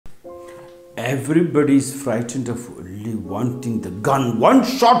Everybody is frightened of only one thing, the gun. One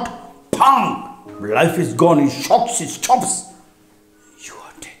shot, pang! Life is gone, it shocks, it stops. You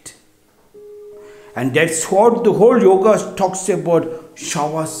are dead. And that's what the whole yoga talks about,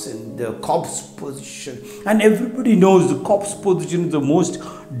 shavas and the corpse position. And everybody knows the corpse position is the most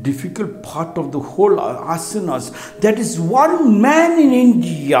difficult part of the whole asanas. That is one man in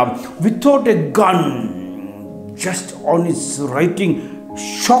India without a gun, just on his writing,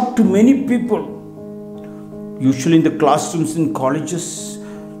 shocked many people. Usually in the classrooms in colleges,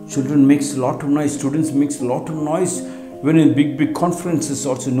 children makes a lot of noise, students makes a lot of noise. When in big conferences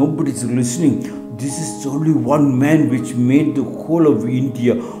also nobody is listening. This is only one man which made the whole of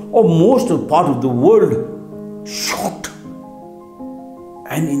India or most of part of the world shocked.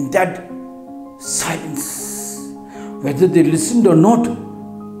 And in that silence, whether they listened or not,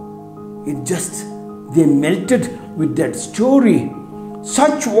 they melted with that story.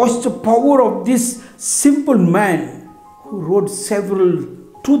 Such was the power of this simple man who wrote several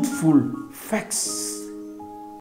truthful facts.